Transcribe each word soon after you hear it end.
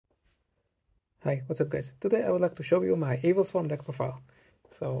Hi, what's up guys? Today I would like to show you my Evilswarm deck profile.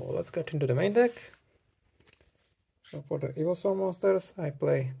 So let's get into the main deck. So for the Evilswarm monsters I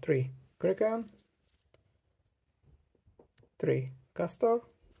play 3 Kraken, 3 Castor,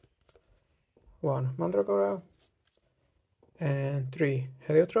 1 Mandragora and 3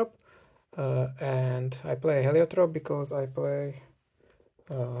 Heliotrop. And I play Heliotrop because I play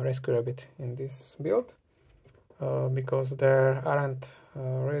Rescue Rabbit in this build. Because there aren't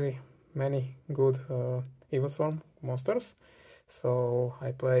really many good Evilswarm monsters. So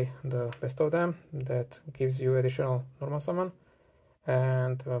I play the best of them. That gives you additional normal summon,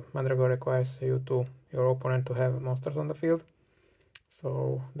 and Mandragora requires your opponent to have monsters on the field.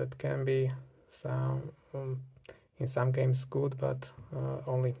 So that can be in some games good, but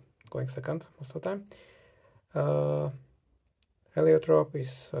only going second most of the time. Heliotrop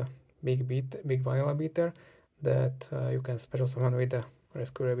is a big vanilla beater that you can special summon with the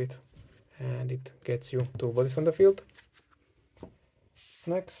Rescue Rabbit, and it gets you 2 bodies on the field.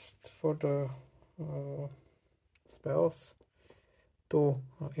 Next, for the spells, 2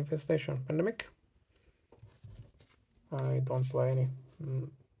 Infestation Pandemic. I don't play any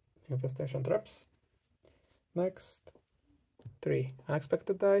Infestation Traps. Next, 3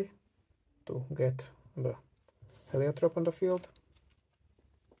 Unexpected Die to get the Heliotrop on the field.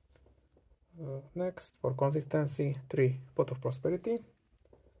 Next, for consistency, 3 Pot of Prosperity.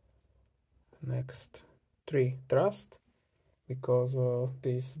 Next, 3 Trust, because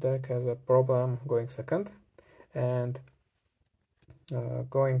this deck has a problem going second, and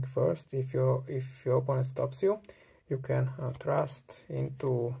going first, if your opponent stops you, you can trust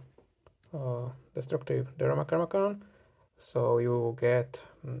into Destructive Derama Cannon, so you get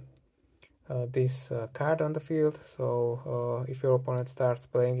this card on the field. So if your opponent starts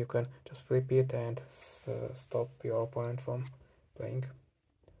playing, you can just flip it and stop your opponent from playing.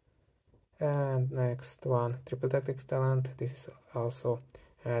 And next one, Triple Tactics Talent. This is also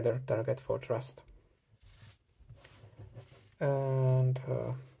another target for trust. And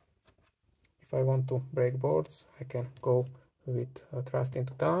if I want to break boards, I can go with trust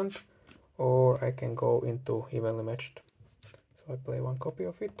into talent, or I can go into evenly matched. So I play 1 copy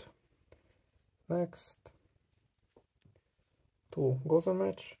of it. Next, 2 goes on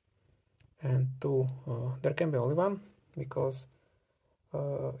match, and 2 there can be only 1, because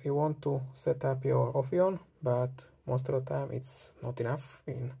you want to set up your Ophion, but most of the time it's not enough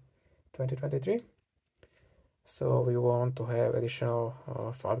in 2023. So we want to have additional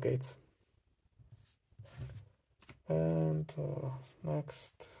floodgates. And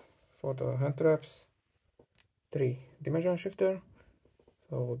next, for the hand traps, 3 Dimension Shifter.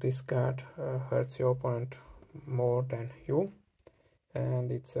 So this card hurts your opponent more than you,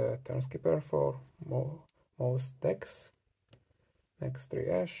 and it's a turn skipper for most decks. Next, 3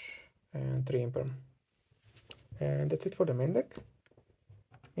 Ash and 3 Imperm. And that's it for the main deck.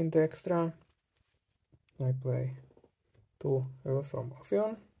 In the extra, I play 2 Evilswarm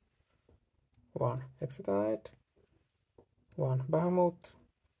Ophion, 1 Exetanite, 1 Bahamut,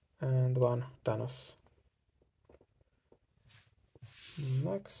 and 1 Thanos.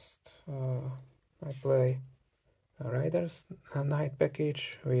 Next, I play a Raiders Knight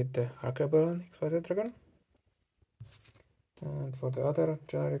package with the Arc Rebellion XYZ Dragon. And for the other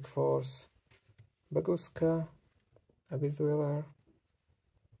generic force, Baguska, Abyss Dweller,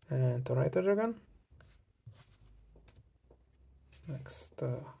 and Tornado Dragon. Next,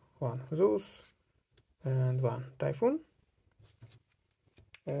 1 Zeus and 1 Typhoon.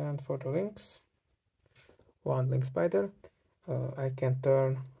 And for the links, 1 Link Spider. I can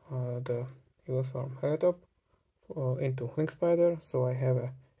turn the Evilswarm Heliotrop into Link Spider, so I have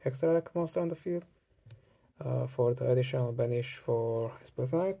a extra deck monster on the field for the additional banish for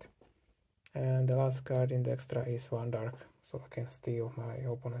Split Knight. And the last card in the extra is 1 Dark, so I can steal my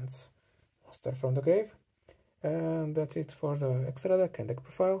opponent's monster from the grave. And that's it for the extra deck and deck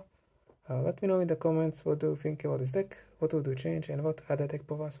profile. Let me know in the comments what do you think about this deck, what would you change, and what other deck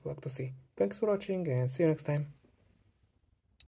profiles you would like to see. Thanks for watching, and see you next time.